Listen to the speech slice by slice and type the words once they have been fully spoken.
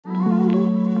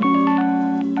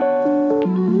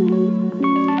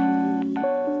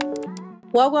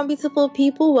Welcome, beautiful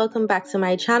people. Welcome back to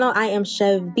my channel. I am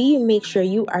Chev B. Make sure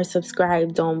you are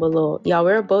subscribed down below. Y'all,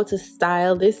 we're about to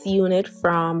style this unit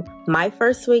from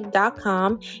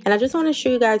MyFirstWig.com, and I just want to show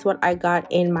you guys what I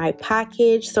got in my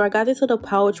package. So I got this little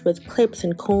pouch with clips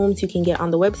and combs you can get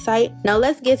on the website. Now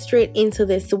let's get straight into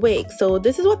this wig. So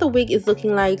this is what the wig is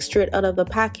looking like straight out of the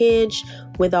package,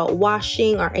 without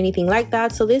washing or anything like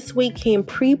that. So this wig came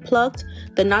pre-plucked.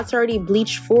 The knots are already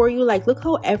bleached for you. Like, look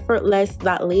how effortless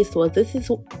that lace was. This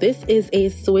is a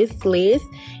Swiss lace.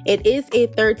 It is a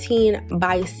 13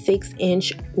 by 6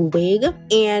 inch wig,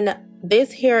 and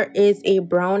this hair is a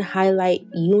brown highlight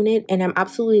unit, and I'm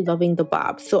absolutely loving the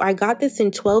bob. So I got this in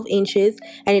 12 inches,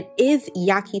 and it is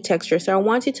Yaki texture. So I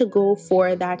wanted to go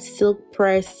for that silk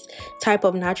press type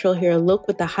of natural hair look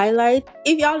with the highlight.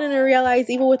 If y'all didn't realize,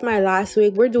 even with my last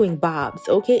wig, we're doing bobs,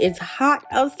 okay? It's hot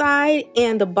outside,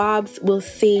 and the bobs will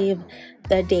save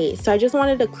the day. So I just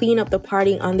wanted to clean up the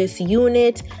parting on this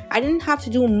unit. I didn't have to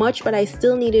do much, but I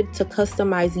still needed to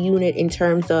customize the unit in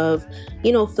terms of,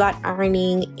 you know, flat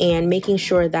ironing and making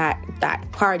sure that that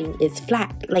parting is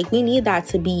flat. Like, we need that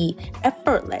to be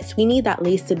effortless. We need that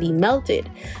lace to be melted.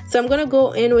 So I'm gonna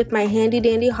go in with my handy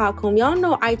dandy hot comb. Y'all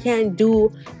know I can't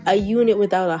do a unit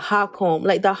without a hot comb.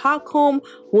 Like, the hot comb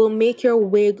will make your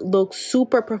wig look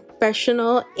super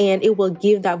professional, and it will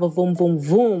give that vroom vroom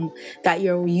vroom that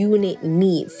your unit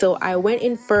needs. So I went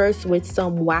in first with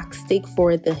some wax stick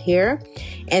for the hair,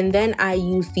 and then I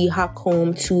used the hot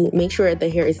comb to make sure the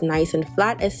hair is nice and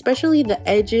flat, especially the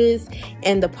edges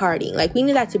and the parting. Like, we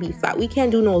need that to be flat. We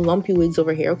can't do no lumpy wigs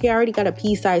over here, okay? I already got a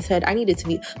pea-sized head. I need it to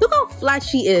be, look how flat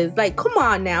she is. Like, come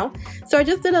on now. So I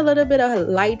just did a little bit of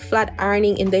light flat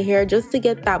ironing in the hair just to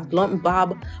get that blunt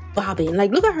bobbing.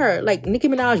 Like, look at her, like Nicki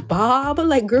Minaj bob.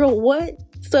 Like, girl, what?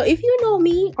 So if you know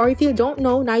me, or if you don't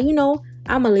know, now you know,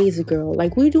 I'm a lazy girl.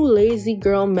 Like, we do lazy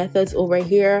girl methods over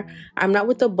here. I'm not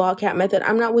with the ball cap method.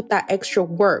 I'm not with that extra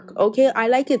work, okay? I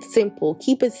like it simple.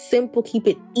 Keep it simple, keep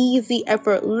it easy,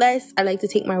 effortless. I like to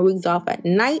take my wigs off at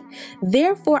night.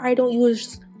 Therefore, I don't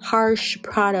use harsh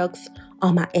products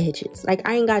on my edges. Like,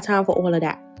 I ain't got time for all of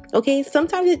that. Okay,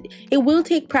 sometimes it will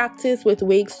take practice with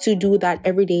wigs to do that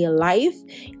everyday life,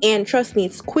 and trust me,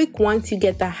 it's quick once you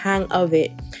get the hang of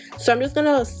it. So I'm just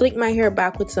gonna slick my hair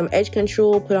back with some edge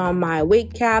control, put on my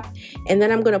wig cap, and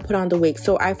then I'm gonna put on the wig.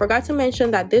 So I forgot to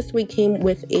mention that this wig came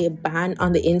with a band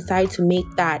on the inside to make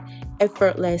that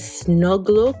effortless snug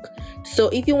look. So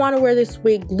if you want to wear this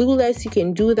wig glueless, you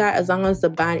can do that as long as the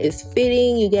band is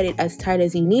fitting. You get it as tight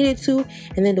as you need it to,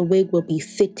 and then the wig will be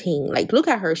sitting. Like, look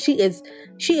at her, she is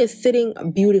sitting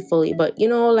beautifully. But you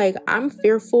know, like, I'm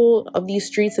fearful of these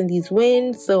streets and these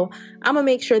winds, so I'm gonna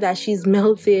make sure that she's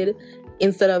melted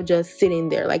instead of just sitting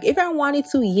there. Like, if I wanted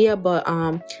to, yeah, but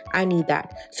I need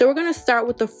that. So we're gonna start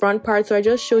with the front part. So I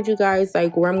just showed you guys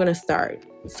like where I'm gonna start.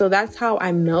 So that's how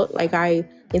I melt. Like,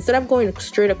 instead of going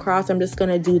straight across, I'm just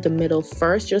gonna do the middle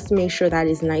first, just to make sure that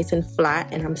is nice and flat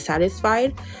and I'm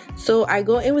satisfied. So I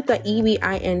go in with the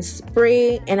EBIN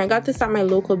spray, and I got this at my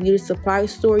local beauty supply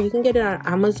store. You can get it on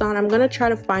Amazon. I'm gonna try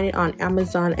to find it on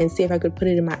Amazon and see if I could put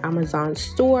it in my Amazon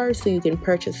store so you can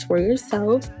purchase for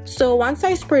yourselves. So once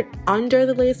I spray it under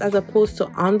the lace as opposed to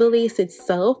on the lace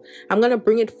itself, I'm gonna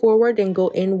bring it forward and go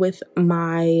in with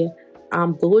my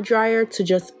blow dryer to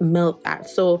just melt that.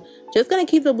 So just gonna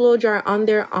keep the blow dryer on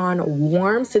there on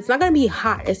warm, so it's not gonna be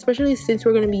hot, especially since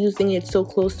we're gonna be using it so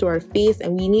close to our face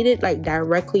and we need it like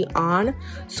directly on.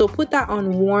 So put that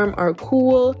on warm or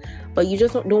cool, but you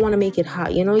just don't want to make it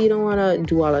hot, you know, you don't want to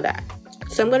do all of that.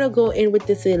 So I'm going to go in with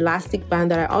this elastic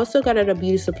band that I also got at a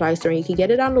beauty supply store. You can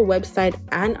get it on the website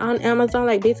and on Amazon.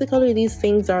 Like, basically these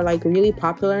things are like really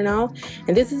popular now,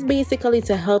 and this is basically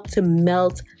to help to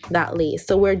melt that lace.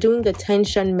 So we're doing the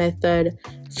tension method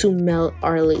to melt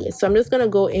our lace. So I'm just going to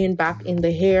go in back in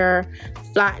the hair,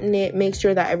 flatten it, make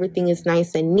sure that everything is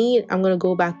nice and neat. I'm going to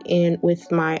go back in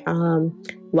with my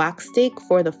wax stick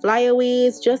for the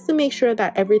flyaways, just to make sure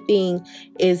that everything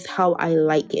is how I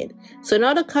like it. So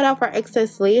now to cut off our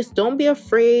excess lace, don't be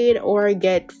afraid or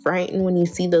get frightened when you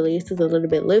see the lace is a little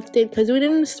bit lifted, because we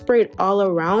didn't spray it all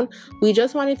around. We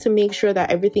just wanted to make sure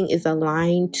that everything is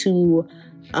aligned to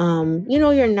you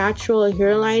know, your natural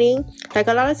hair lining. Like,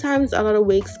 a lot of times a lot of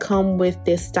wigs come with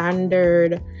this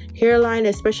standard hairline,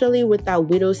 especially with that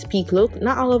widow's peak look.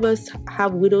 Not all of us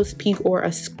have widow's peak or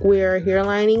a square hair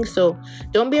lining, so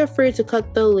don't be afraid to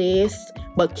cut the lace,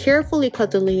 but carefully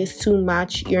cut the lace to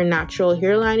match your natural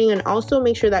hair lining, and also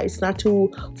make sure that it's not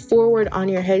too forward on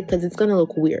your head, because it's gonna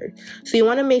look weird. So you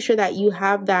want to make sure that you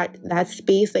have that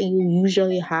space that you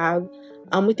usually have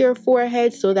with your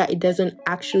forehead so that it doesn't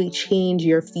actually change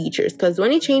your features, because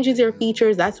when it changes your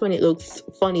features, that's when it looks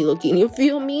funny looking, you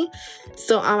feel me?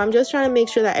 So I'm just trying to make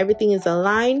sure that everything is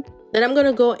aligned. Then I'm going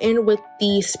to go in with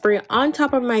the spray on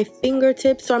top of my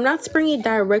fingertips. So I'm not spraying it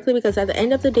directly because at the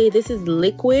end of the day, this is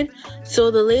liquid. So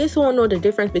the lace won't know the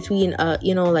difference between,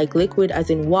 you know, like liquid as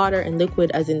in water and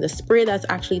liquid as in the spray that's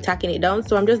actually tacking it down.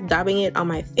 So I'm just dabbing it on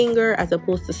my finger as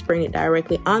opposed to spraying it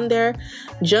directly on there,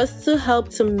 just to help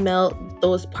to melt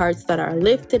those parts that are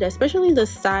lifted, especially the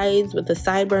sides with the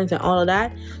sideburns and all of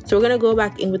that. So we're going to go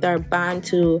back in with our band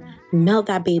to melt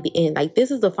that baby in. Like, this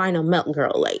is the final melt,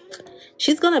 girl. Like,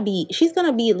 she's gonna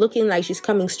be looking like she's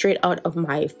coming straight out of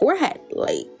my forehead.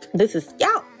 Like, this is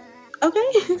scalp.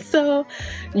 Okay, so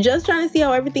just trying to see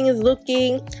how everything is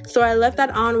looking. So I left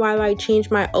that on while I changed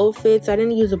my outfit. So I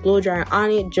didn't use a blow dryer on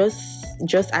it, just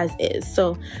as is.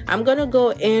 So I'm gonna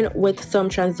go in with some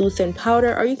translucent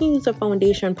powder, or you can use a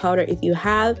foundation powder if you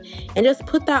have, and just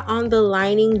put that on the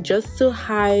lining just to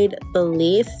hide the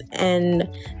lace. And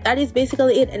that is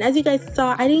basically it. And as you guys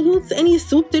saw, I didn't use any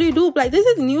soup to the dupe. Like, this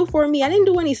is new for me. I didn't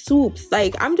do any soups.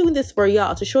 Like, I'm doing this for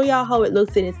y'all to show y'all how it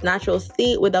looks in its natural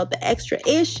state without the extra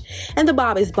ish. And the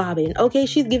bob is bobbing. Okay,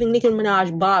 she's giving Nicki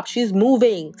Minaj bob. She's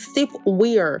moving stiff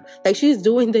weird, like she's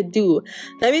doing the do.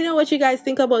 Let me know what you guys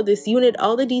think about this unit.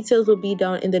 All the details will be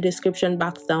down in the description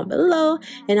box down below,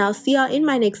 and I'll see y'all in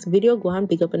my next video. Go on,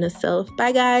 big up on yourself.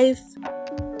 Bye guys.